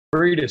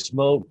Free to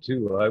smoke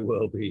too. I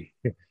will be.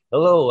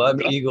 Hello, I'm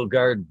Okay. Eagle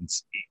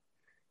Gardens.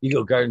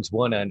 Eagle Gardens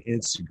One on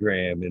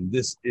Instagram, and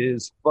this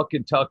is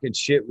fucking talking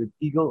shit with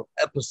Eagle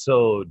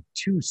episode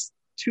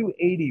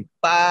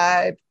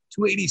 285,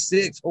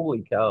 286.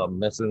 Holy cow, I'm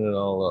messing it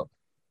all up.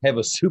 Have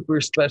a super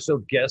special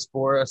guest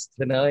for us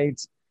tonight,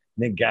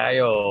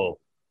 Nagayo.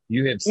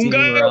 You have Un seen him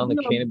gallo, around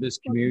the cannabis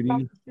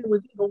community.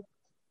 oh,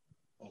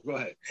 go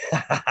ahead.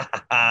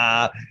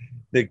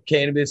 The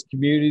cannabis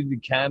community,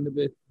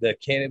 the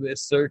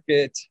cannabis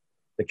circuit,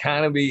 the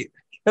comedy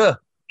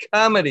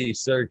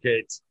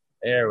circuit.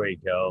 There we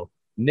go.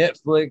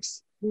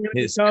 Netflix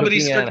is Comedy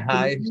cooking on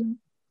circuit.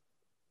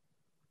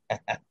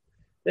 high.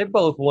 They're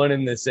both one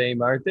and the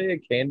same, aren't they? A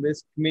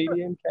cannabis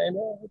comedian, kind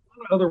of.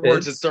 Other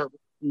words that It's start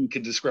with E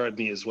could describe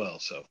me as well.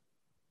 So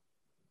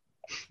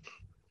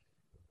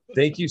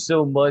Thank you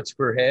so much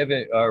for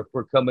having or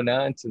for coming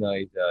on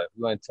tonight. You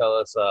want to tell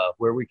us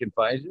where we can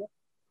find you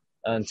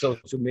on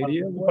social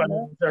media and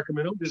whatnot?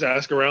 Sacramento, just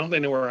ask around. They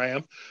know where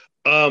I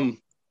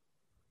am.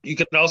 You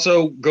can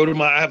also go to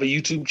I have a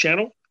YouTube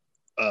channel,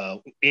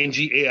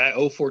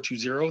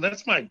 NGAIO420.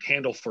 That's my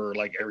handle for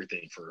like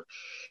everything for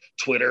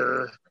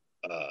Twitter,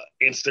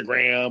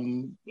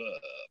 Instagram,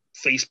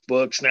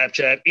 Facebook,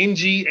 Snapchat,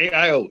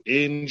 NGAIO,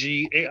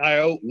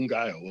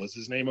 Ungayo was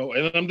his name.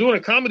 And I'm doing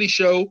a comedy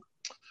show.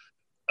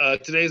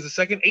 Today is the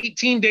second,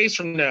 18 days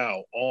from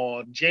now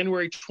on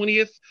January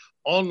 20th,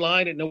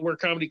 online at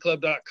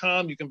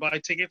nowherecomedyclub.com. You can buy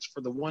tickets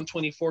for the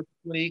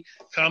 12420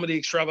 Comedy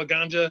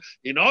Extravaganza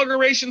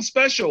inauguration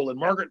special. And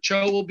Margaret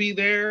Cho will be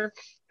there,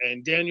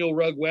 and Daniel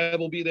Rugg Webb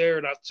will be there,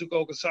 and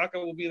Atsuko Okasaka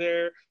will be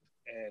there,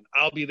 and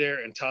I'll be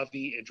there, and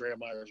Tavi and Drea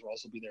Myers will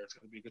also be there. It's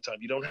going to be a good time.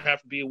 You don't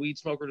have to be a weed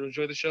smoker to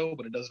enjoy the show,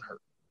 but it doesn't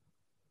hurt.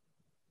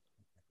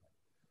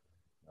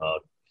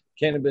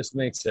 Cannabis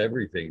makes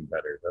everything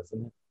better,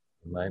 doesn't it?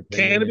 In my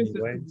opinion, Cannabis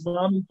anyway. is the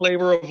umami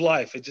flavor of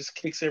life. It just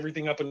kicks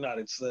everything up a notch.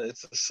 It's the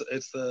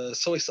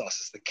soy sauce.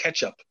 It's the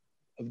ketchup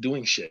of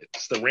doing shit.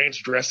 It's the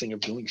ranch dressing of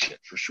doing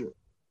shit for sure.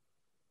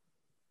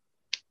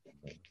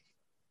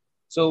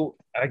 So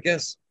I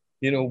guess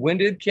when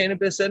did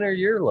cannabis enter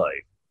your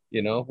life?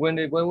 When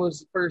was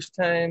the first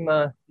time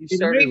you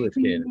started with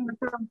cannabis?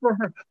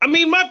 I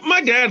mean,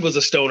 my dad was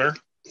a stoner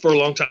for a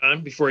long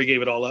time before he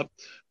gave it all up.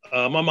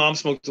 My mom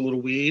smoked a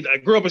little weed. I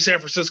grew up in San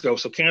Francisco,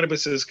 so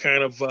cannabis is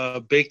kind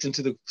of baked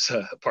into the,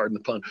 pardon the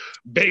pun,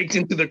 baked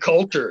into the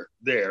culture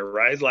there,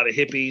 right? A lot of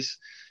hippies,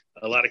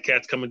 a lot of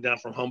cats coming down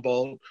from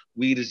Humboldt.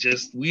 Weed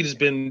has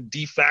been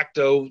de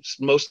facto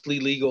mostly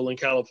legal in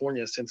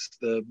California since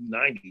the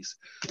 90s.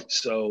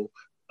 So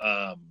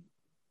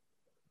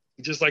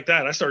just like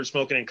that, I started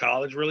smoking in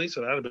college, really.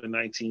 So that would have been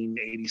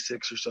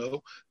 1986 or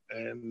so.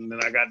 And then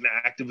I got into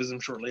activism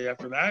shortly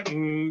after that.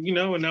 And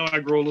now I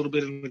grow a little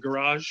bit in the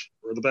garage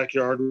or the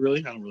backyard,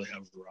 really. I don't really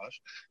have a garage.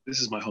 This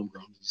is my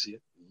homegrown. You see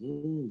it?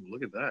 Ooh,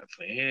 look at that.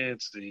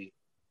 Fancy.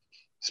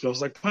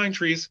 Smells like pine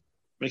trees.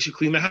 Makes you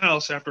clean the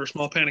house after a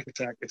small panic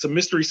attack. It's a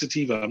mystery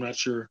sativa. I'm not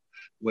sure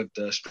what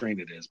strain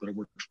it is, but it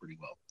works pretty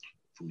well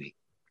for me.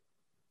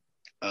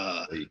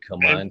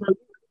 Come on.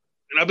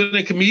 And I've been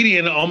a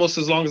comedian almost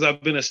as long as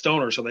I've been a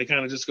stoner, so they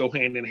kind of just go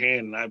hand in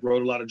hand. And I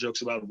wrote a lot of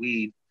jokes about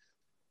weed,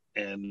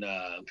 and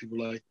people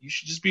were like, "You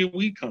should just be a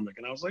weed comic."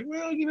 And I was like,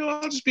 "Well,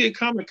 I'll just be a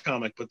comic."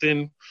 But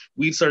then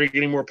weed started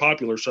getting more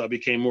popular, so I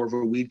became more of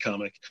a weed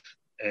comic.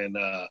 And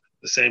the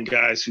same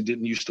guys who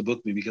didn't used to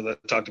book me because I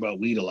talked about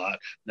weed a lot,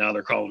 now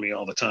they're calling me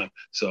all the time.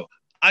 So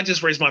I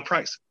just raised my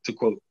price, to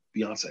quote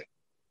Beyonce.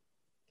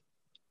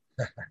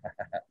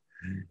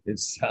 It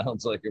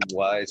sounds like a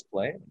wise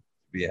plan.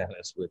 Be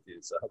honest with you,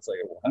 it sounds like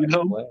a wise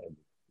plan.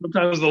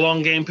 Sometimes the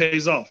long game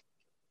pays off.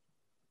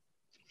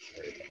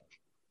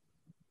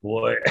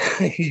 Boy,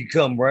 you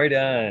come right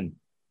on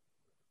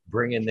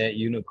bringing that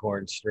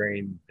unicorn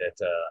strain that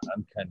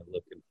I'm kind of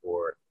looking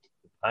for.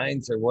 The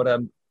pines are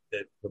the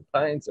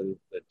pines are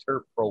the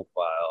terp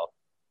profile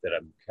that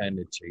I'm kind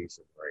of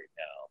chasing right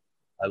now.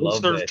 I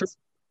love that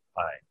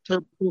pine.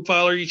 Terp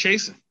profile are you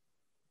chasing?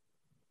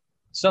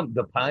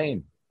 The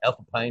pine,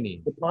 alpha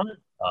pinene. The pine?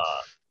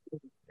 Yeah.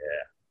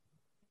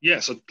 Yeah,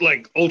 so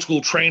like old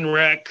school train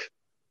wreck,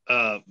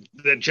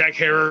 that Jack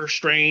Herer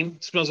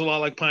strain smells a lot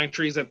like pine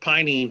trees, that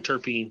pinene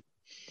terpene.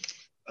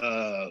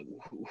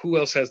 Who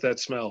else has that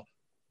smell?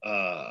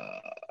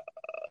 The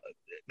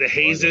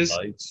hazes,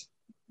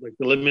 like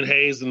the lemon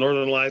haze, the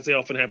northern lights, they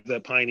often have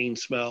that pinene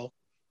smell.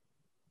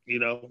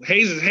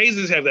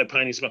 Hazes have that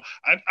pinene smell.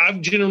 I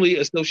generally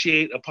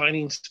associate a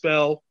pinene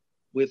smell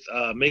with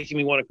making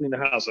me want to clean the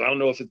house. I don't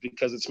know if it's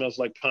because it smells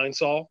like pine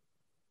sol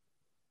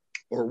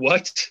or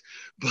what,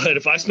 but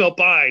if I smell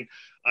pine,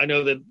 I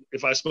know that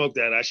if I smoke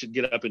that, I should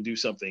get up and do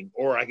something,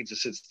 or I could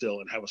just sit still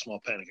and have a small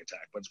panic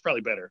attack. But it's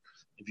probably better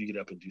if you get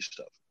up and do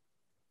stuff.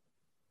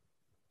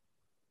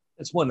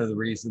 That's one of the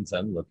reasons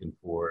I'm looking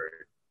for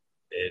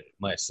it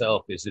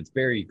myself. Is it's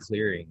very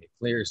clearing. It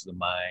clears the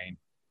mind,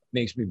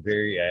 makes me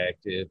very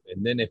active,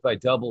 and then if I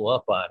double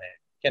up on it,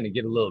 kind of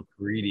get a little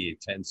greedy, it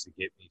tends to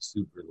get me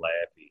super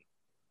laughy.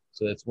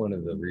 So that's one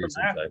of the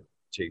reasons I'm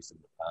chasing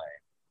the pine.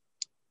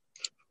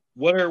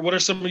 What are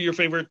some of your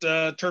favorite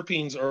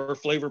terpenes or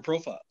flavor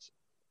profiles?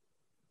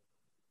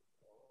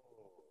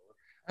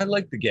 I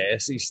like the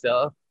gassy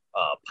stuff,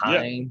 Yeah.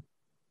 pine,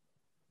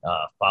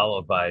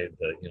 followed by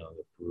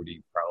the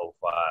fruity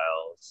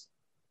profiles.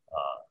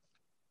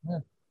 Yeah.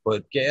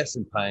 But gas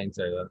and pines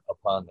are up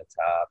on the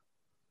top.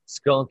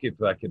 Skunk,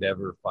 if I could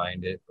ever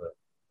find it,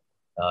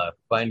 but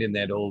finding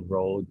that old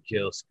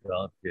roadkill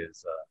skunk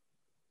is to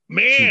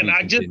Man, be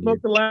I just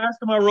smoked continued. the last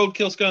of my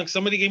roadkill skunk.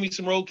 Somebody gave me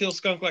some roadkill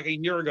skunk like a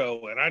year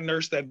ago, and I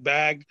nursed that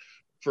bag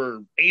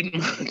for 8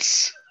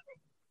 months.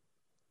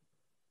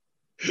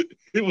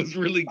 It was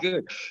really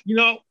good.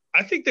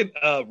 I think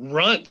that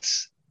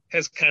runts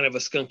has kind of a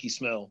skunky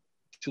smell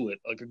to it,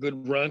 like a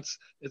good runts.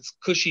 It's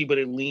cushy, but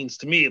it leans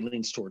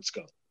towards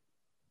skunk.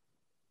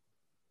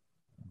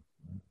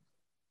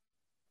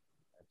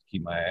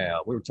 Keep my eye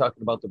out. We were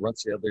talking about the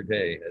runts the other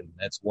day, and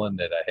that's one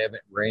that I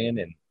haven't ran.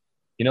 And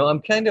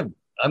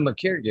I'm a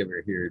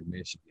caregiver here in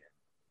Michigan,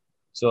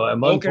 so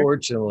I'm Okay.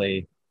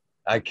 unfortunately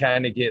I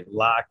kind of get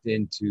locked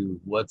into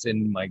what's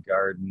in my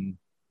garden,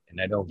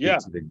 and I don't get Yeah.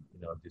 to the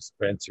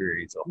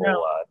dispensaries a whole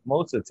Now, lot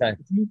most of the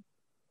time.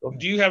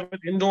 do you have an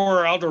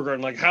indoor or outdoor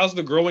garden? Like, how's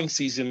the growing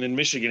season in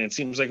Michigan? It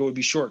seems like it would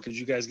be short because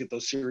you guys get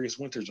those serious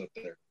winters up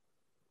there.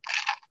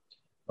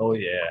 Oh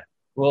yeah.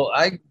 Well,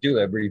 I do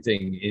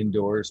everything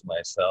indoors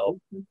myself.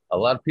 A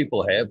lot of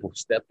people have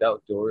stepped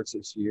outdoors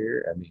this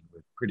year. I mean,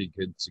 with pretty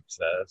good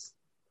success.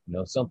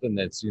 Something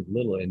that's a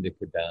little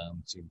indica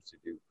down seems to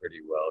do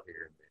pretty well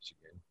here in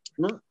Michigan.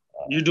 Sure.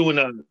 You're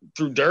doing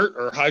through dirt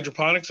or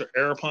hydroponics or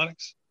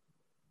aeroponics?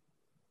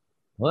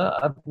 Well,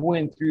 I've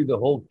went through the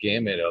whole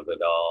gamut of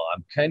it all.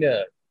 I'm kind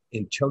of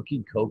in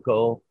chunky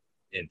cocoa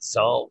and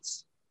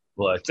salts,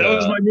 but That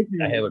was my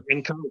I have a nickname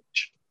in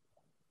college.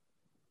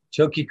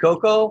 chunky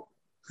cocoa.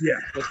 Yeah,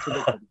 that's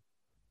the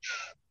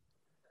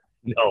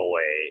No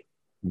way.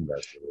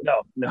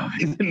 No, I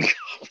didn't.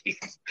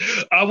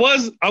 I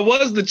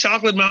was the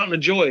Chocolate Mountain of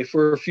Joy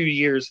for a few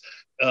years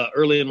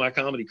early in my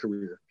comedy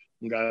career.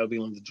 Guy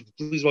Obelum,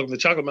 please welcome the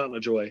Chocolate Mountain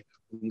of Joy,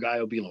 Guy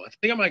Obelum. I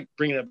think I might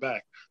bring that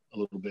back a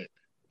little bit,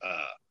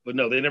 but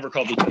no, they never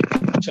called me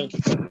Chunky.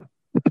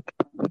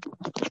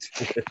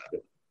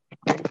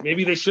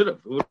 Maybe they should have.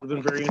 It would have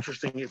been very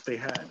interesting if they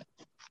had.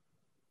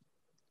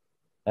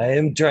 I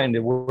am trying to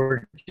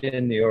work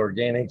in the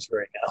organics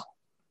right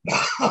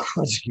now.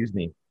 Excuse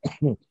me.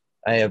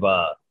 I have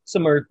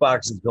some earth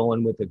boxes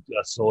going with the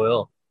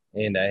soil,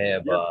 and I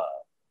have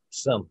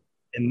some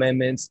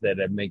amendments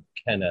that I make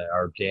kind of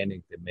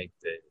organic that make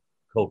the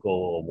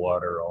cocoa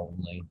water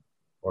only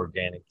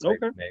organic type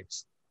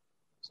mix.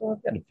 So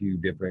I've got a few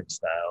different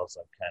styles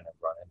I'm kind of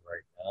running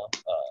right now.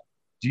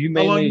 Do you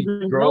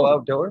mainly grow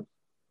outdoors?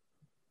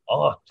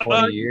 Oh,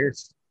 20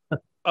 years.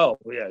 Oh,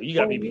 yeah, you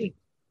got me beat.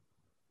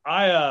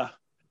 I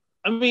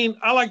mean,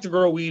 I like to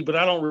grow weed, but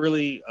I don't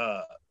really,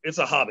 it's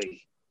a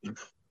hobby.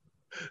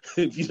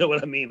 If you know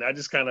what I mean. I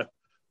just kind of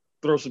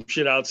throw some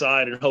shit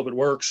outside and hope it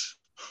works.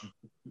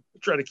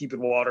 Try to keep it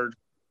watered.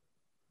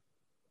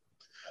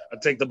 I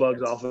take the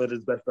bugs off of it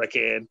as best I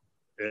can.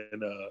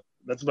 And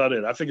that's about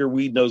it. I figure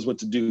weed knows what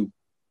to do.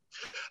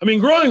 I mean,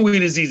 growing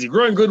weed is easy.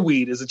 Growing good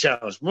weed is a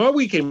challenge. My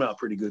weed came out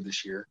pretty good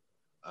this year.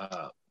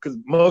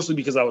 Mostly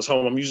because I was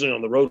home. I'm usually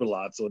on the road a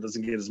lot, so it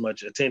doesn't get as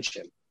much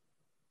attention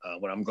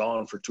when I'm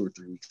gone for 2 or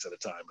 3 weeks at a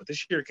time. But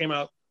this year it came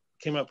out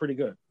pretty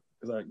good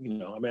because I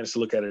managed to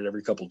look at it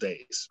every couple of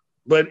days.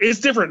 But it's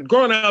different.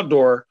 Growing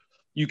outdoor,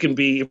 you can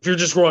be, if you're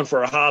just growing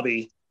for a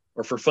hobby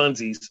or for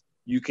funsies,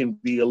 you can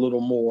be a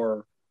little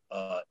more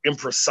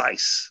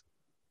imprecise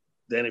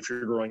than if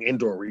you're growing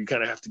indoor, where you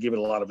kind of have to give it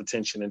a lot of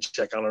attention and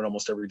check on it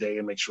almost every day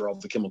and make sure all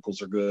the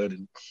chemicals are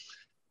good.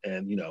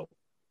 And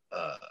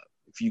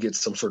if you get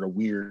some sort of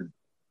weird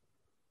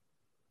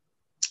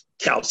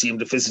calcium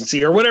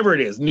deficiency or whatever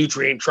it is,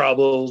 nutrient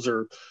troubles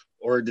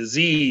or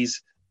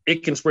disease,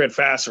 it can spread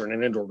faster in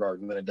an indoor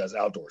garden than it does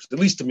outdoors, at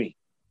least to me.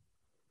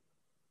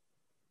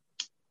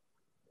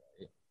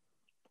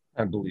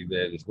 I believe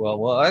that as well.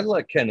 Well, I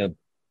like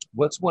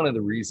what's one of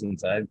the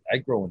reasons I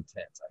grow in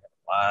tents. I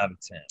have a lot of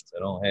tents. I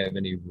don't have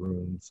any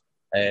rooms.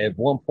 At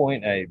one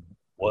point, I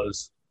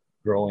was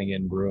growing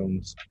in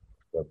rooms,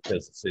 but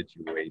because of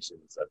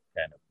situations, I've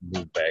kind of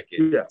moved back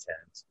into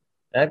tents.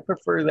 And I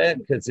prefer that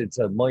because it's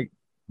a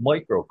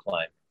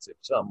microclimate. If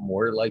something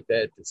were like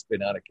that to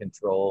spin out of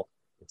control,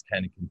 it's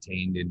kind of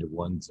contained into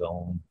one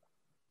zone.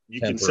 You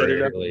can set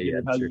it up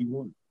how you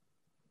want.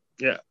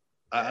 Yeah,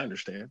 I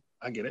understand.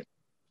 I get it.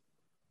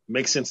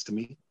 Makes sense to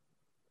me.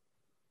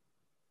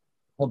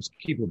 Helps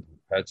keep it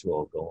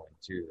perpetual going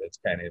too. That's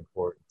kind of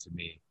important to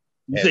me.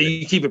 You say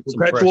you keep it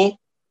perpetual?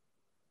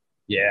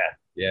 Yeah,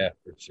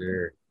 for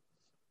sure.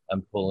 I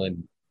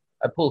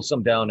pull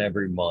some down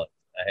every month.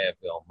 I have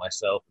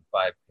myself and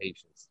 5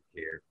 patients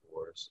to care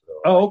for. So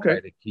I try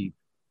to keep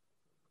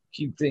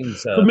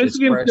things. So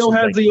Michigan still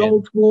has the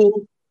old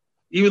school,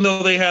 even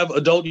though they have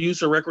adult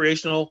use or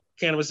recreational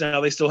cannabis now,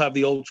 they still have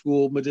the old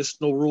school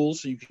medicinal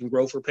rules, so you can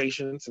grow for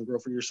patients and grow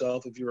for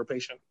yourself if you're a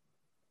patient.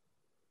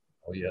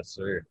 Oh yes,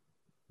 sir.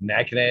 And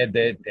I can add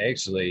that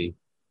actually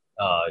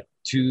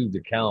to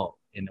the count.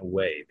 in a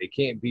way. They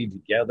can't be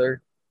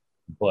together,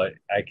 but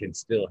I can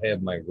still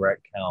have my rec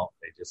count.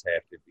 They just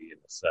have to be in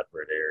a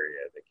separate area.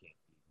 They can't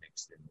be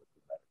mixed in with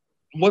the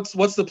medical.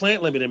 What's the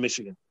plant limit in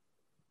Michigan?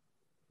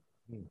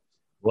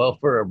 Well,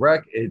 for a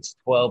rec, it's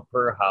 12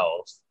 per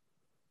house.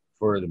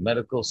 For the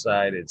medical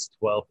side, it's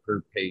 12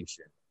 per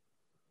patient.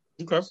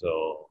 Okay.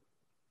 So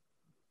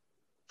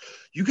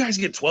you guys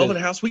get 12 in a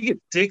house. We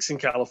get 6 in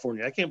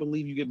California. I can't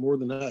believe you get more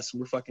than us.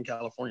 We're fucking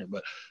California.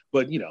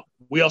 But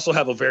we also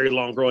have a very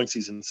long growing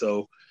season.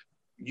 So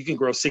you can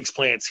grow 6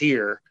 plants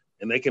here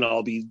and they can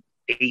all be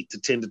 8 to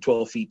 10 to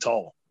 12 feet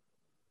tall.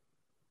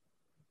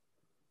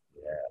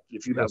 Yeah.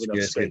 If you have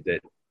enough space.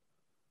 That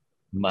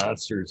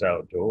monsters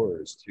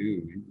outdoors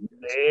too.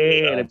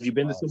 Man, have you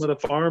been to some of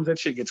the farms? That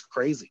shit gets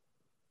crazy.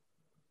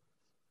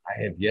 I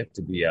have yet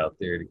to be out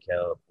there to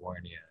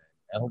California.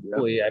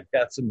 Hopefully, I've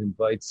got some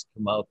invites to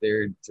come out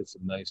there to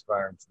some nice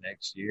farms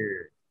next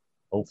year.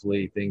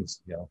 Hopefully,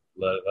 things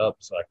let it up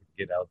so I can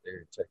get out there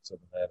and check some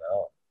of that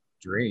out.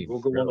 Dream. We'll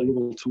go on a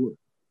little tour.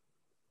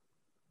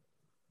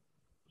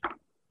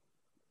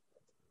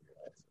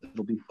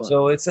 It'll be fun.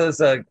 So it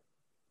says a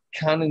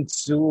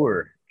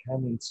connoisseur.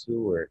 Have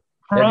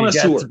you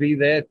got to be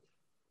that?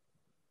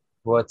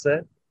 What's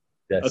that?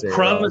 That's a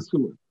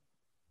connoisseur.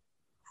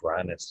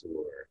 Connoisseur.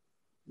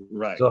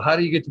 Right. So how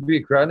do you get to be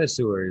a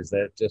connoisseur? Is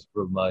that just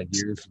from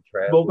years of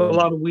travel? Smoke a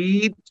lot of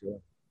weed,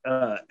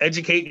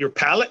 educate your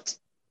palate,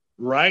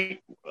 right?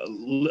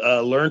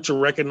 Learn to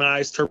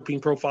recognize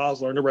terpene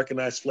profiles, learn to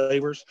recognize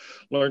flavors,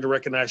 learn to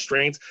recognize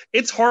strains.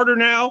 It's harder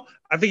now.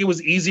 I think it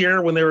was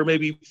easier when there were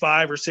maybe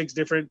 5 or 6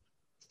 different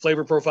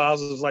flavor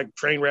profiles. It was like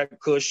Trainwreck,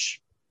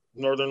 Kush,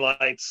 Northern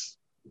Lights,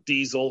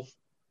 Diesel.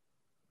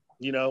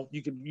 You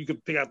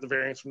could pick out the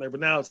variants from there.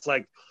 But now it's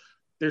like,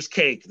 there's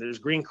cake, there's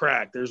green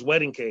crack, there's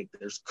wedding cake,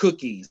 there's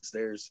cookies,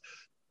 there's,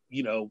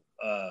 you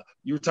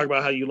were talking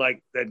about how you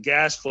like that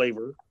gas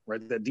flavor,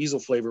 right? That diesel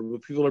flavor,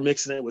 but people are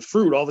mixing it with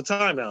fruit all the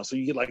time now. So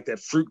you get like that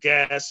fruit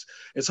gas.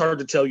 It's hard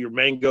to tell your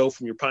mango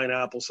from your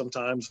pineapple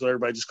sometimes. So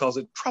everybody just calls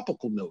it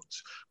tropical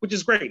notes, which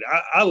is great.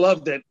 I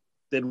love that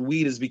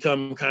weed has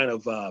become kind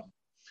of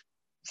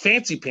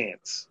fancy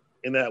pants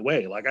in that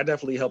way. Like I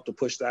definitely helped to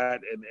push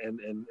that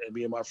and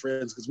me and my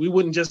friends, because we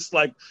wouldn't just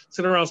like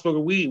sit around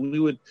smoking weed. We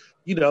would,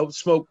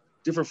 smoke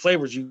different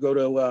flavors. You go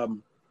to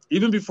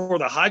even before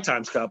the High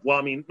Times Cup. Well,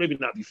 I mean, maybe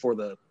not before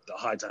the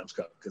High Times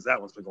Cup, because that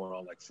one's been going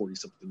on like 40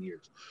 something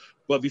years.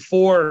 But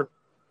before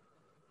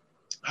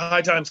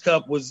High Times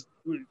Cup was,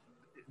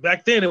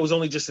 back then it was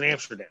only just in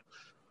Amsterdam.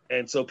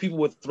 And so people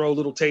would throw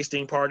little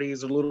tasting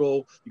parties,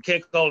 you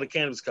can't call it a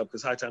cannabis cup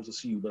because High Times will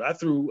sue you, but I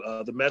threw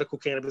the medical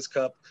cannabis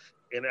cup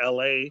in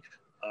LA.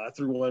 I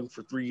threw one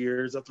for 3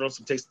 years. I've thrown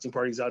some tasting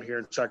parties out here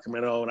in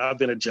Sacramento, and I've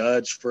been a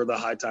judge for the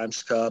High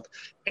Times Cup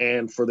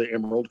and for the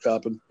Emerald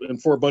Cup and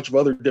for a bunch of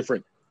other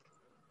different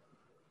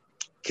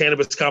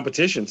cannabis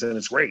competitions, and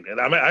it's great. And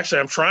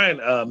I'm trying.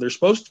 They were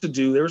supposed to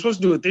do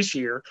it this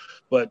year,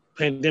 but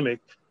pandemic.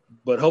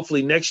 But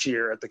hopefully next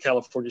year at the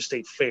California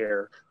State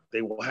Fair,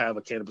 they will have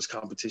a cannabis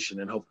competition,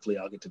 and hopefully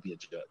I'll get to be a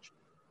judge.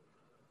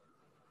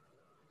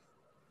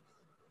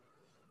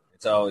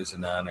 It's always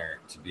an honor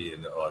to be a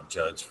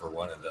judge for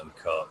one of them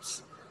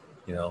cups,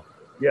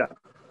 Yeah,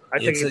 I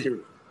take it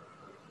serious.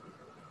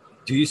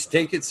 Do you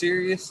take it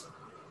serious?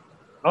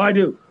 Oh, I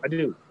do. I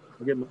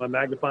get my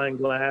magnifying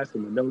glass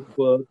and my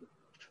notebook.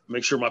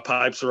 Make sure my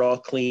pipes are all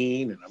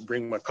clean, and I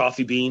bring my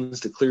coffee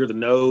beans to clear the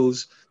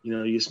nose.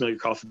 You smell your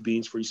coffee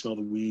beans before you smell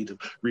the weed to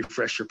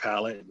refresh your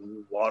palate,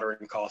 and water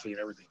and coffee and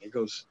everything. It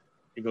goes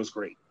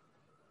great.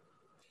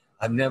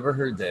 I've never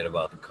heard that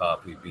about the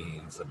coffee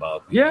beans,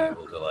 about being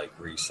able to like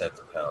reset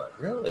the palate.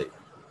 Really?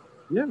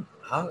 Yeah.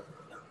 How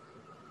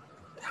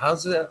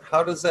does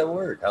that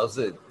work? How does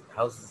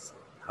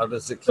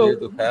it clear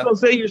the palate? So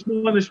say you're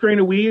smelling a strain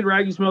of weed,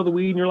 right? You smell the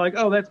weed and you're like,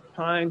 oh, that's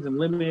pines and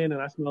lemon,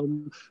 and I smell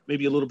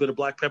maybe a little bit of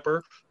black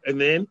pepper, and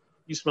then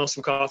you smell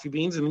some coffee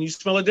beans, and then you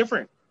smell a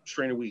different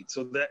strain of weed.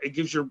 So that it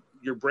gives your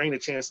brain a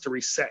chance to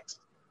reset.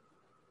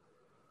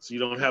 So you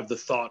don't have the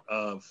thought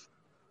of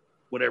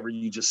whatever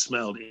you just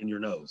smelled in your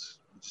nose.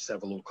 You just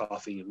have a little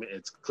coffee and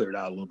it's cleared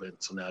out a little bit.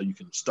 So now you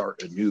can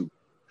start anew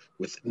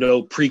with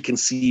no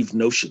preconceived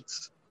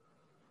notions.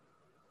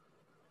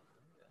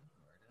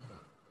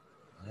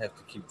 I have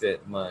to keep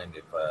that in mind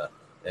if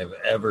I'm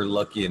ever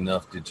lucky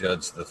enough to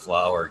judge the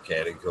flower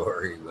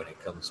category when it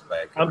comes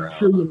back around. I'm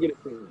sure you'll get it.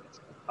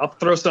 I'll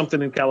throw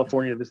something in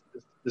California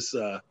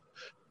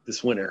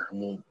this winter,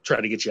 and we'll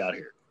try to get you out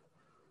here.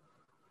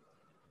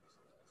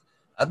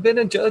 I've been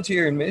a judge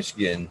here in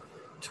Michigan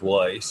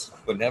twice,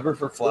 but never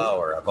for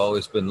flower. I've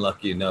always been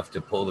lucky enough to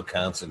pull the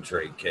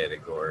concentrate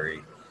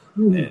category.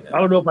 And, I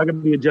don't know if I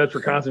can be a judge for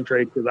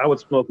concentrate, because I would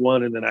smoke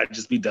one and then I'd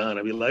just be done.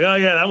 I'd be like, oh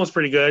yeah, that one's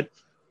pretty good.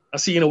 I'll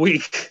see you in a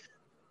week.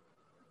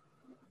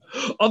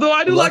 Although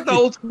I do like the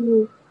old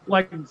school,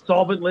 like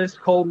solventless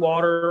cold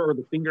water or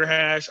the finger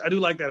hash. I do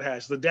like that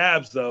hash. The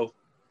dabs though,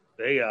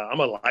 I'm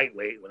a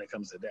lightweight when it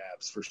comes to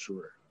dabs for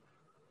sure.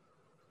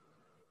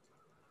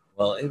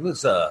 Well, it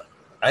was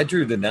I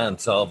drew the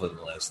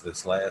non-solventless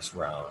this last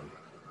round,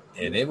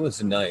 and it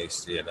was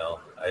nice,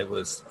 It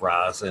was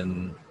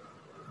rosin,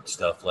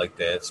 stuff like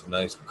that. Some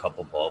nice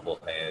couple bubble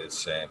head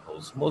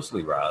samples,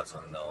 mostly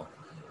rosin though.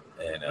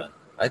 And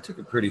I took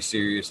it pretty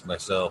serious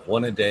myself.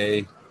 One a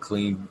day,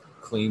 clean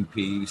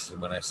piece.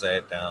 When I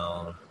sat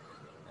down,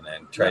 and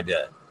then tried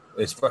to,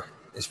 as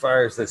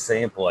far as the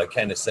sample, I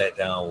kind of sat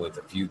down with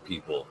a few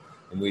people,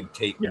 and we'd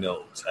take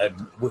notes. I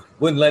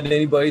wouldn't let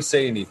anybody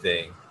say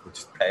anything. We'd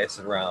just pass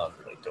it around.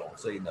 Like, don't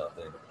say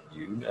nothing.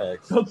 You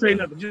next. Don't say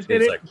nothing. Just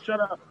hit it. Like, shut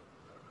up.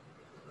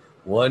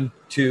 1,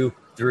 2,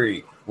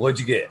 3. What'd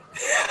you get?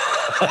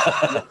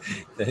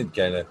 That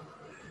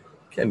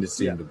kind of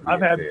seemed to be.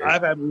 I've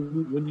had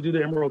when you do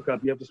the Emerald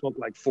Cup, you have to smoke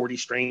like 40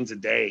 strains a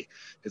day.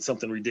 It's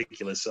something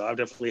ridiculous. So I've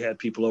definitely had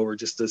people over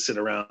just to sit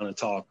around and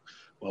talk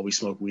while we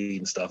smoke weed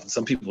and stuff. And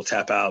some people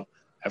tap out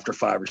after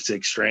 5 or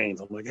 6 strains.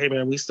 I'm like, hey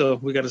man, we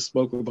got to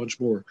smoke a bunch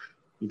more.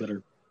 You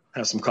better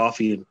have some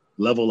coffee and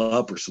level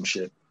up or some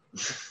shit.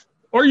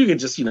 Or you can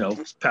just,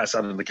 pass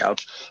out on the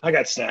couch. I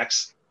got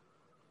snacks.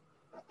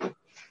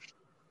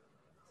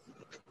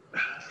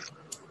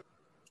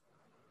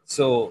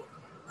 So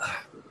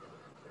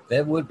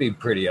that would be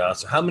pretty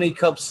awesome. How many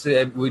cups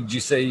would you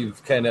say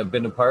you've kind of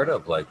been a part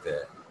of like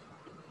that?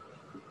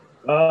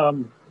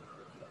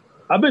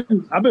 I've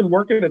been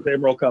working at the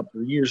Emerald Cup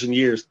for years and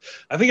years.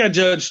 I think I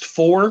judged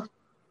 4,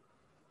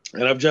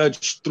 and I've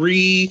judged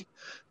 3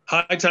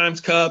 High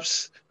Times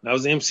Cups. And I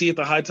was the MC at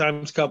the High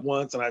Times Cup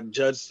once, and I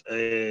judged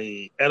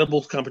a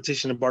edibles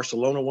competition in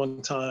Barcelona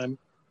one time.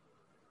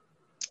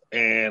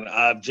 And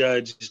I've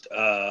judged,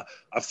 I've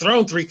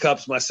thrown 3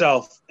 cups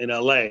myself in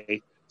LA,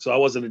 so I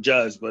wasn't a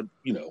judge, but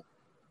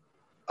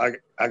I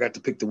got to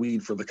pick the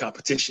weed for the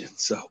competition.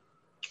 So,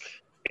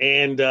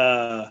 and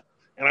I've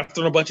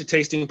thrown a bunch of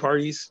tasting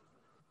parties.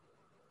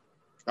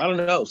 I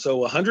don't know, so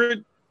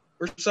 100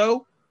 or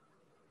so.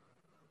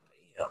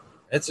 Yeah,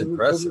 that's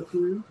impressive.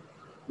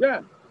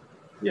 Yeah.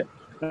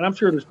 And I'm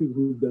sure there's people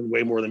who've done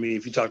way more than me.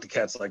 If you talk to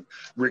cats like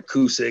Rick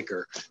Cusick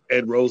or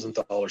Ed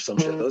Rosenthal or some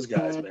shit, those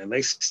guys, man,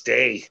 they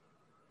stay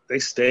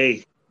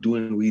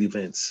doing weed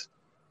events.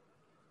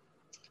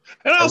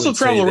 And I also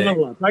travel around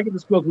a lot. I get to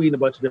smoke weed in a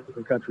bunch of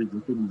different countries,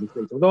 including the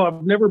States. Although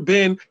I've never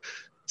been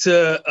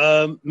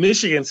to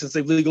Michigan since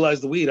they've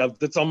legalized the weed.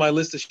 That's on my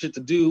list of shit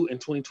to do in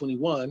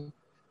 2021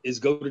 is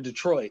go to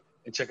Detroit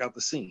and check out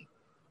the scene.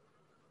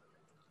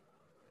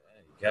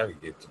 You gotta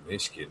get to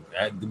Michigan.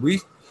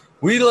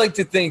 We like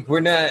to think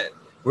we're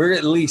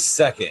at least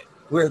second.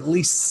 We're at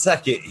least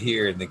second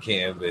here in the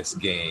cannabis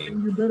game.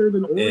 And you're better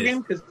than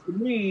Oregon? Because to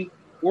me,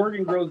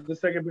 Oregon grows the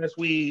second best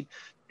weed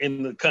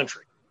in the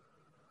country.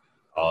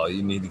 Oh,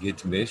 you need to get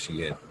to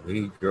Michigan.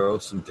 We grow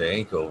some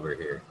dank over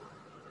here.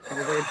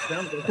 I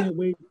can't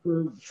wait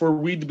for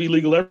weed to be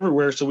legal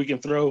everywhere so we can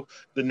throw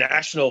the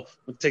national,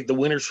 take the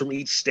winners from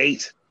each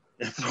state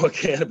and throw a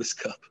cannabis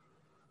cup.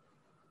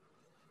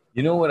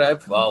 You know what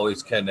I've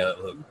always kind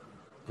of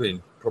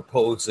been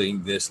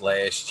proposing this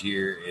last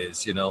year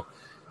is,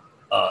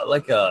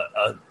 like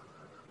a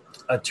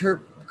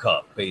terp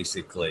cup,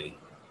 basically.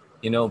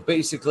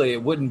 Basically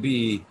it wouldn't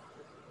be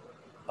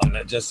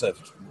just a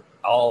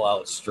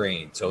all-out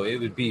strain. So it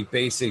would be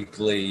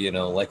basically,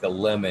 like a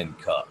lemon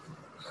cup,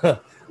 a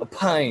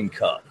pine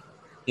cup,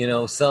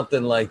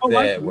 something like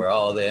that, where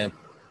all them.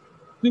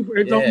 Super.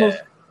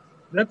 It's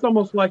that's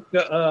almost like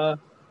a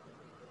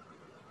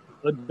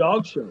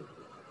dog show.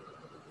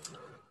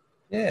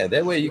 Yeah,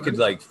 that way you could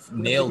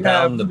nail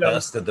down the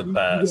best of the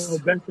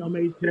best. Best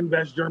Dalmatian,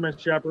 best German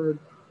Shepherd,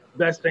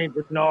 best Saint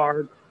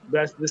Bernard,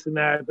 best this and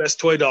that, best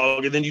toy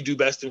dog, and then you do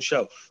best in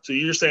show. So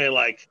you're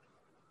saying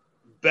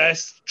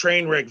best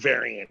train wreck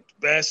variant,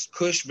 best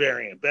Kush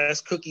variant,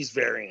 best cookies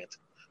variant,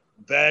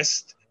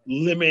 best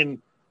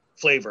lemon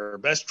flavor,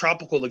 best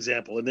tropical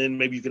example, and then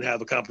maybe you can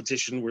have a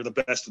competition where the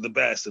best of the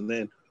best, and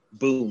then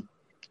boom,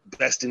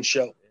 best in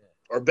show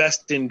or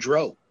best in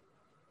dro.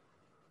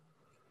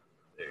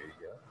 There you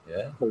go.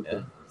 Yeah,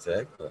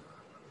 exactly.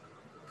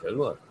 Good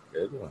one.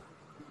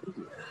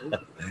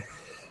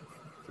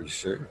 For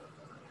sure.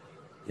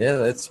 Yeah,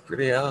 that's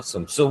pretty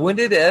awesome. So when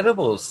did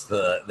edibles,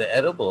 the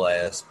edible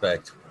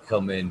aspect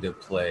come into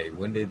play?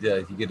 When did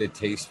you get a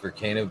taste for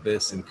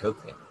cannabis and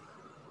cooking?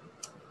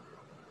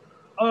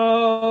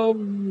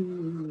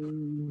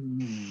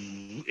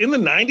 In the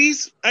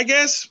 90s, I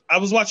guess. I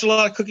was watching a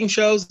lot of cooking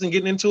shows and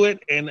getting into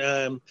it, and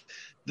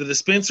the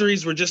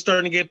dispensaries were just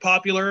starting to get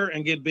popular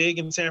and get big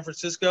in San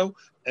Francisco,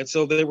 and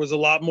so there was a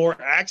lot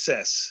more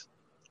access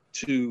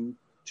to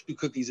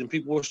cookies, and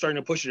people were starting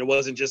to push it. It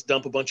wasn't just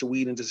dump a bunch of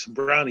weed into some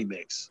brownie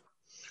mix,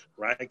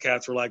 right?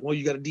 Cats were like, well,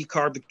 you got to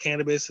decarb the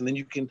cannabis, and then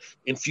you can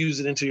infuse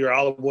it into your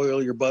olive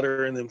oil, your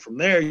butter, and then from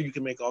there you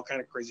can make all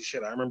kind of crazy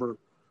shit. I remember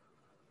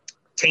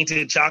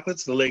Tainted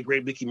Chocolates, the late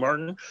great Mickey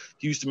Martin.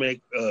 He used to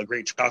make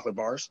great chocolate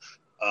bars.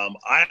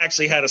 I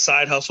actually had a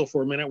side hustle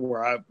for a minute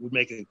where I would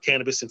make a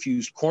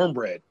cannabis-infused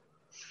cornbread,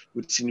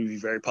 which seemed to be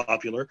very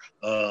popular.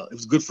 It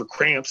was good for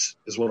cramps,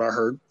 is what I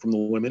heard from the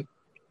women.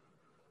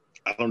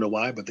 I don't know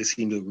why, but they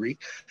seem to agree.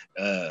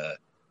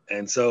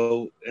 And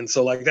so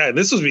like that. And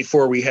this was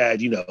before we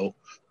had,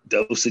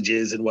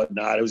 dosages and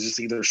whatnot. It was just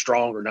either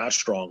strong or not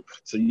strong.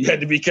 So you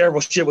had to be careful.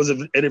 Shit was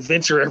an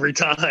adventure every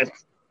time.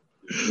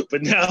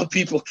 But now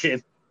people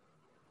can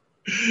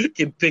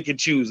pick and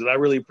choose, and I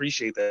really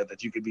appreciate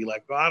that you could be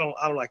like, well,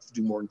 I don't like to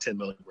do more than 10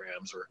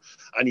 milligrams, or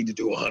I need to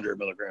do 100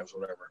 milligrams,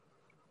 whatever.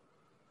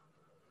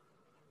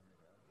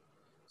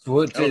 So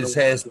what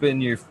has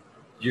been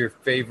your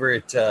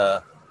favorite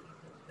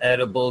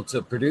edible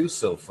to produce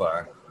so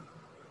far?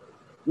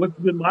 What's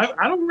been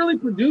I don't really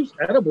produce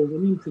edibles. I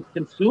mean, to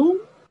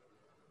consume.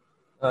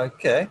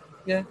 Okay,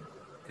 yeah,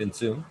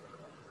 consume.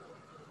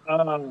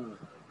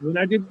 When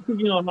I did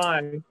Cooking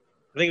Online,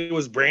 I think it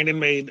was Brandon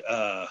made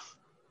a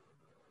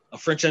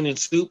French onion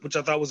soup, which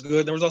I thought was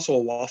good. There was also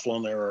a waffle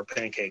on there or a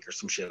pancake or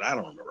some shit. I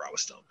don't remember. I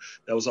was stoned.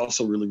 That was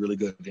also really, really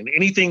good. And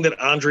anything that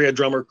Andrea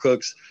Drummer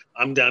cooks,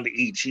 I'm down to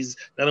eat. She's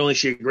not only is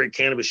she a great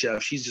cannabis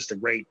chef, she's just a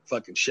great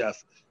fucking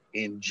chef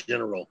in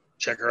general.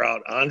 Check her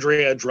out.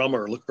 Andrea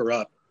Drummer, look her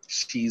up.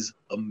 She's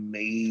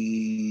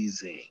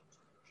amazing.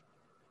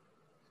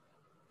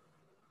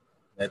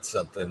 That's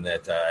something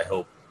that I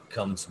hope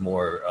comes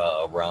more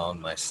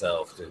around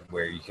myself, to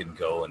where you can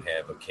go and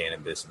have a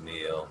cannabis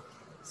meal,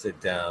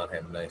 sit down,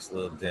 have a nice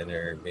little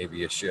dinner,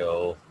 maybe a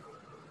show.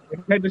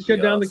 They had to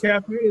shut down the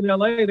cafe in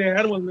LA. They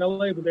had one in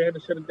LA, but they had to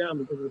shut it down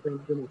because of the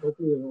pandemic.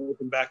 Hopefully it'll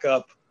open back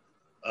up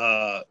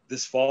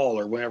this fall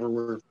or whenever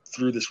we're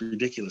through this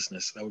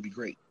ridiculousness. That would be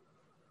great.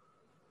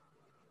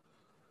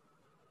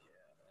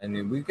 I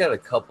mean, we've got a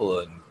couple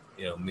of,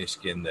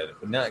 Michigan that,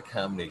 but not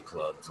comedy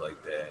clubs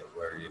like that,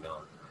 where,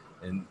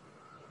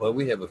 well,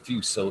 we have a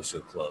few social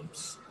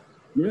clubs.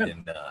 Yeah.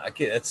 And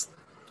that's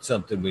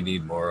something we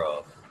need more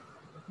of.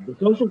 The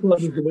social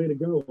club is the way to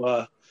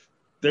go.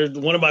 They're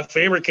one of my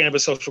favorite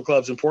cannabis social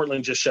clubs in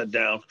Portland just shut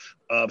down.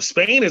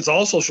 Spain, it's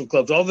all social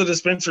clubs. All the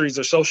dispensaries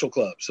are social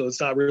clubs. So it's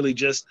not really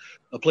just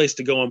a place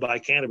to go and buy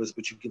cannabis,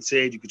 but you can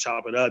sit, you can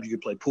chop it up, you can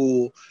play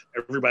pool.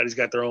 Everybody's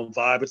got their own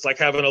vibe. It's like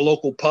having a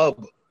local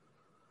pub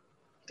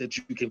that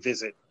you can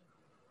visit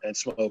and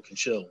smoke and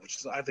chill,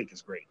 which I think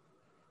is great.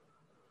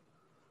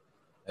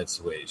 That's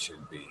the way it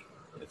should be.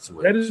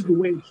 That is the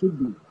way it should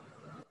be.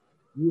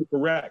 You're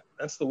correct.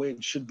 That's the way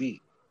it should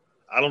be.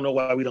 I don't know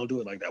why we don't do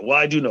it like that. Well,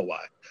 I do know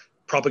why.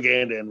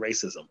 Propaganda and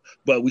racism.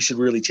 But we should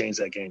really change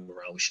that game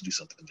around. We should do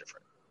something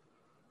different.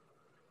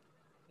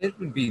 It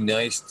would be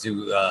nice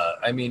to,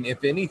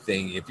 if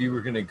anything, if you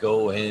were going to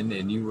go in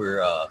and you were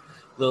a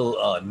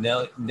little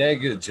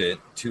negligent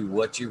to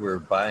what you were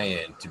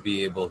buying, to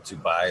be able to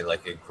buy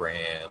like a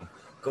gram,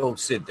 go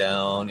sit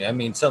down. I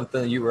mean,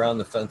 something you were on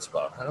the fence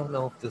about. I don't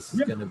know if this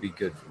is going to be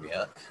good for me.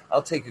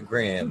 I'll take a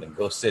gram and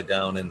go sit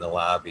down in the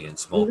lobby and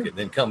smoke it,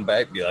 then come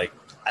back and be like,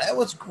 that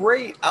was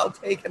great. I'll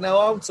take an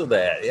ounce of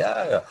that.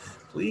 Yeah,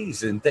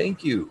 please and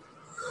thank you.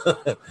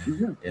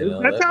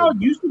 That's how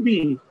it used to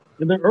be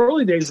in the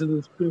early days of the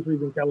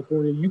dispensaries in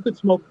California. You could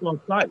smoke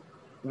on site,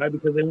 right?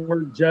 Because they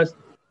weren't just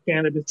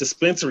cannabis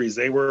dispensaries.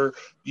 They were,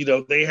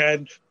 they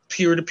had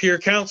peer-to-peer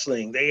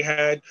counseling. They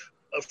had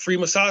free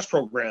massage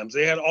programs.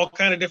 They had all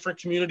kind of different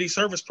community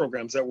service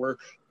programs that were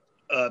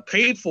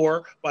paid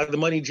for by the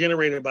money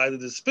generated by the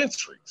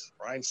dispensaries,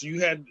 right? So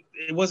it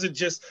wasn't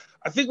just,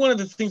 I think one of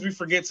the things we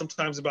forget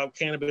sometimes about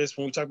cannabis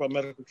when we talk about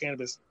medical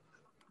cannabis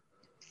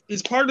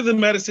is part of the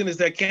medicine is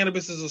that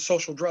cannabis is a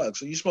social drug.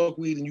 So you smoke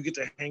weed and you get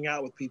to hang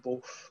out with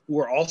people who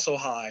are also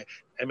high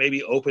and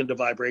maybe open to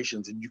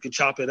vibrations, and you can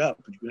chop it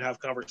up. You can have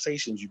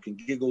conversations. You can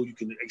giggle. You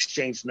can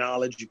exchange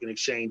knowledge. You can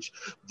exchange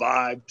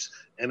vibes.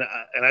 And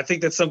I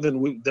think that's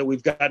something that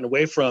we've gotten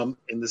away from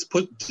in this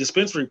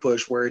dispensary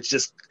push, where it's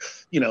just,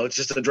 it's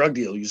just a drug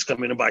deal. You just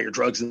come in and buy your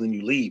drugs and then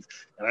you leave.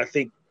 And I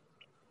think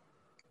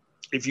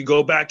if you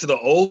go back to the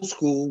old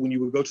school, when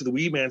you would go to the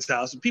weed man's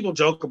house, and people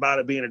joke about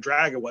it being a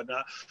drag and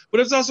whatnot, but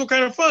it's also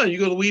kind of fun. You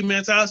go to the weed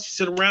man's house,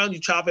 you sit around, you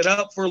chop it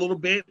up for a little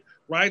bit,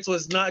 right? So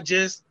it's not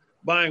just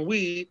buying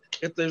weed,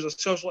 if there's a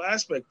social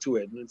aspect to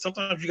it. And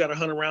sometimes you got to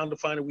hunt around to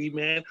find a weed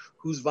man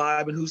whose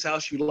vibe and whose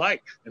house you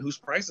like and whose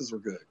prices were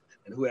good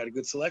and who had a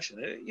good selection.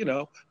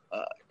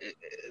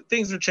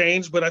 Things are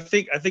changed, but I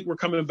think we're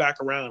coming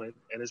back around.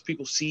 And as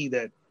people see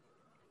that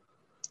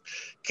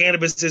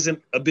cannabis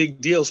isn't a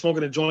big deal,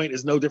 smoking a joint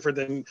is no different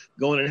than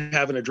going and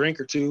having a drink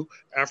or two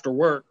after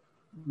work,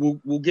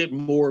 we'll get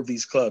more of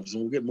these clubs,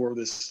 and we'll get more of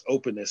this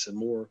openness and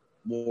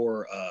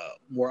more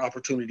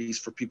opportunities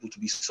for people to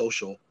be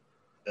social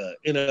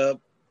in a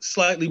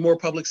slightly more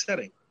public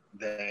setting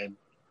than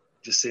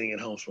just sitting at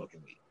home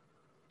smoking weed.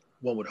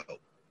 One would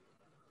hope.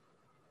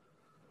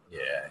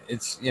 Yeah,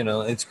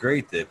 it's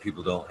great that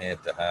people don't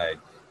have to hide.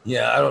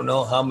 Yeah, I don't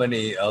know how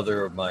many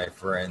other of my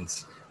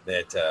friends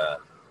that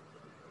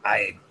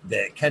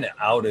that kind of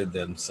outed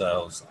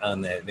themselves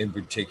on that in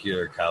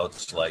particular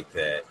couch like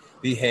that.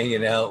 Be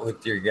hanging out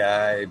with your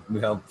guy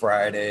on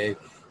Friday,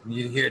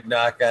 You'd hear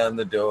knock on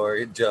the door,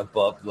 you'd jump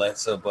up, let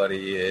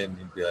somebody in,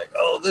 you'd be like,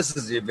 "Oh, this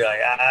is," you'd be like,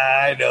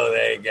 "I know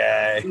that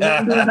guy."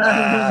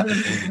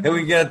 And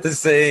we got the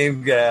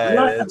same guy.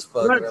 Right, That's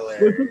fucking right.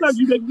 hilarious. Well, sometimes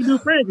you make a new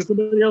friend because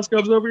somebody else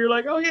comes over. You're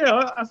like, oh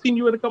yeah, I've seen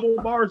you at a couple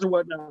of bars or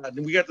whatnot,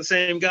 and we got the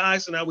same guy.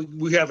 So now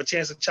we have a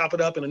chance to chop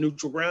it up in a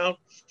neutral ground,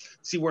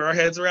 see where our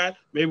heads are at.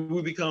 Maybe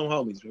we become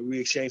homies. Maybe we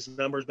exchange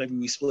numbers. Maybe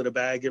we split a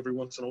bag every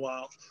once in a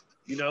while.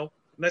 You know,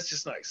 and that's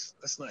just nice.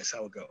 That's nice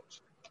how it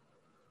goes.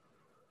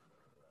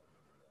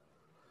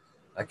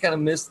 I kind of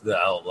miss the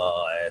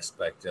outlaw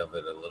aspect of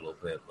it a little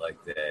bit, like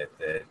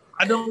that.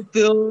 I don't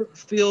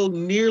feel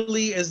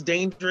nearly as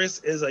dangerous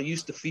as I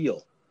used to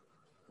feel.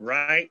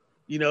 Right?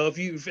 You know,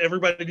 if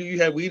everybody knew you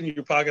had weed in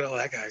your pocket, oh,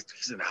 that guy,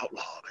 he's an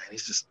outlaw, man.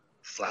 He's just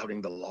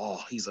flouting the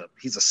law. He's a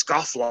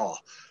scofflaw,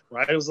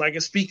 right? It was like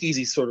a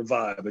speakeasy sort of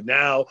vibe. But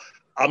now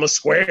I'm a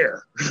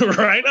square,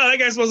 right? Oh, that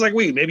guy smells like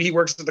weed. Maybe he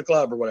works at the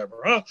club or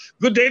whatever. Oh,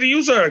 good day to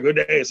you, sir. Good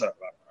day, sir.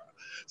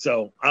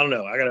 So I don't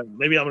know.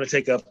 Maybe I'm gonna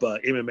take up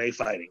MMA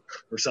fighting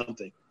or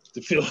something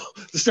to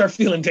start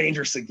feeling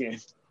dangerous again.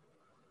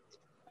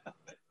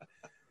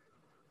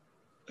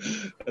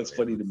 That's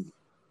funny to me.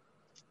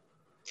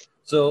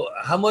 So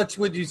how much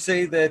would you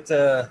say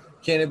that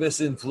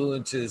cannabis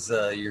influences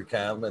your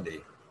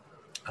comedy?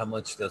 How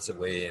much does it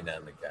weigh in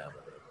on the comedy?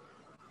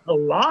 A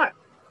lot.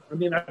 I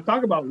mean, I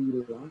talk about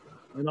weed a lot.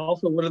 And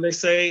also, what do they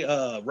say?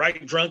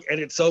 Write drunk,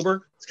 edit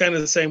sober. It's kind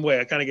of the same way.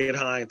 I kind of get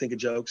high and think of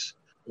jokes,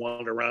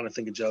 wander around and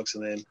think of jokes,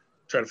 and then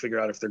try to figure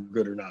out if they're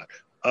good or not.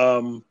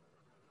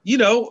 You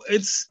know,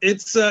 it's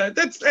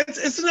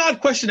an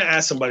odd question to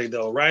ask somebody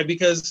though, right?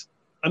 Because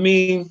I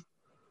mean,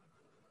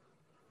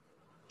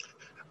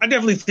 I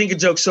definitely think of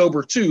jokes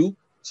sober too.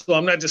 So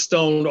I'm not just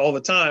stoned all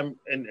the time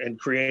and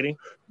creating,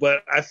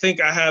 but I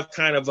think I have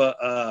kind of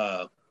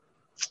a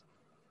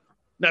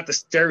not the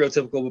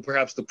stereotypical, but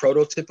perhaps the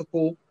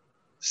prototypical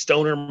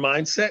stoner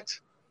mindset,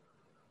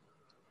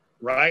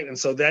 right? And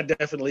so that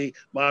definitely,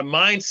 my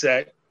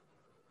mindset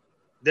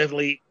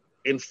definitely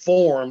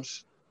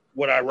informs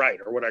what I write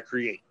or what I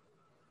create,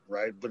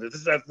 right? But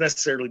it's not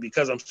necessarily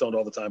because I'm stoned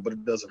all the time, but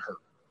it doesn't hurt.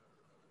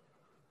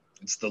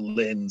 It's the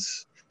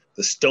lens,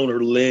 the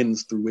stoner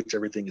lens through which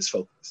everything is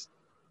focused.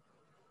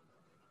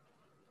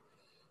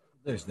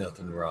 There's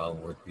nothing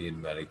wrong with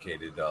being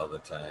medicated all the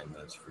time,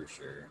 that's for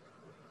sure.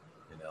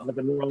 You know,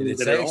 Nothing wrong with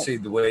it's it at all. actually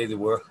the way the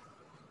world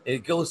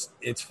it goes.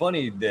 It's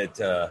funny that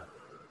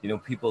you know,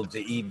 people to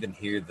even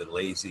hear the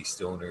lazy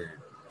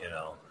stoner, you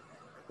know,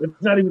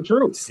 it's not even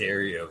true.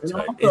 Stereotype.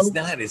 Also, it's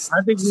not. It's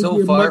I think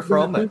so far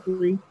from it.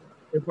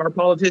 If our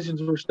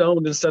politicians were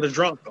stoned instead of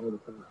drunk all the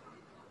time.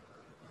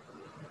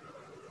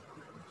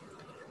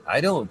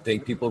 I don't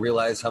think people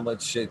realize how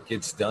much shit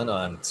gets done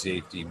on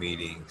safety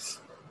meetings.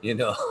 You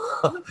know,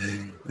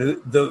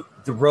 the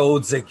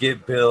roads that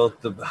get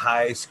built, the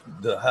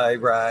high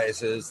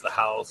rises, the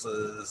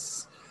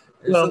houses.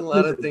 There's a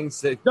lot of things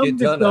that get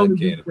done on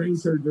cannabis. Brain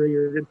surgery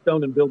or get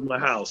stoned and build my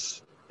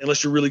house,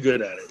 unless you're really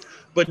good at it.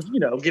 But you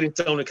know, getting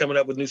stoned and coming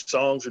up with new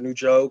songs or new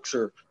jokes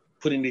or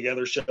putting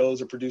together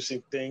shows or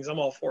producing things, I'm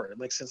all for it. It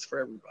makes sense for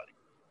everybody.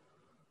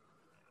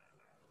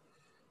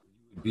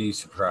 You'd be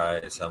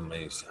surprised how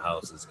many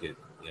houses get,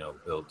 you know,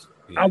 built.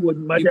 I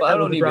wouldn't. I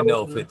don't even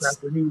know if it's.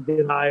 He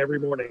get high every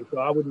morning, so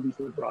I wouldn't be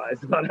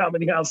surprised about how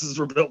many houses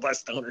were built by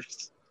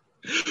stoners.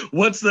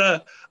 What's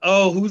the?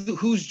 Oh,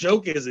 whose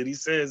joke is it? He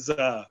says,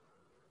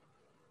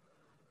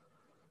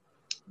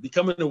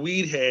 "Becoming a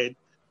weed head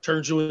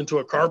turns you into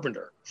a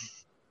carpenter."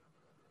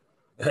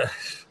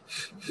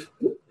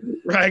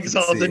 Right? Because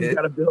all of a sudden you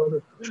got to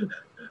build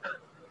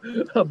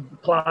a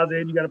closet,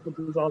 and you got to put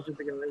this all shit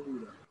together.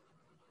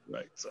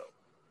 Right. So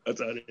that's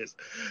how it is.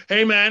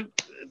 Hey, man,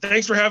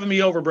 thanks for having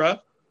me over, bro.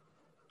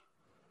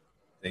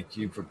 Thank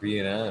you for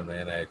being on,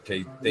 man.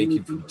 Thank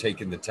you for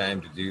taking the time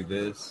to do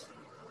this.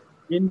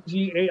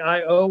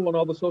 NGAIO on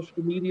all the social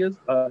medias.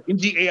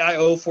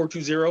 NGAIO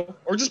 420,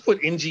 or just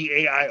put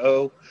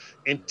NGAIO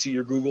into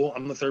your Google.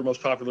 I'm the third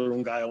most popular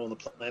room guy on the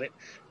planet,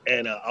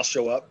 and I'll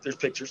show up. There's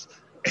pictures.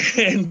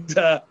 And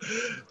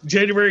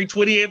January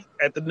 20th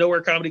at the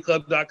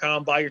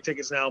nowherecomedyclub.com. Buy your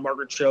tickets now.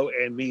 Margaret Show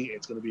and me.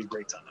 It's going to be a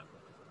great time.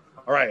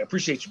 All right. I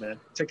appreciate you, man.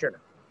 Take care.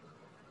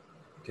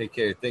 Take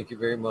care. Thank you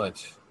very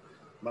much.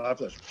 My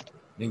pleasure.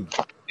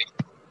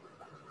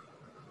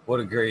 What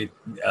a great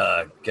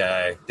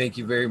guy. Thank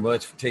you very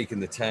much for taking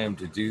the time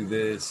to do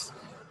this.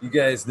 You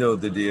guys know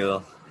the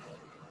deal.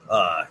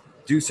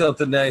 Do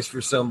something nice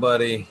for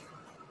somebody.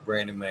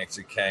 Brandon Max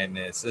of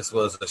Kindness. This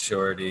was a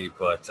shorty,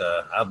 but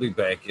I'll be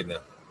back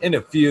in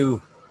a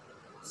few.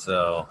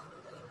 So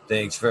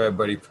thanks for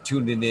everybody for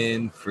tuning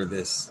in for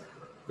this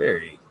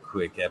very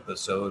quick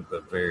episode,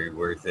 but very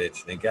worth it.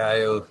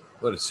 Nagayo,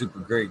 what a super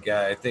great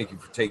guy. Thank you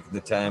for taking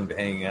the time to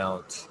hang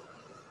out.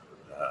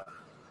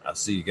 I'll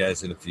see you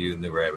guys in a few in the rabbit.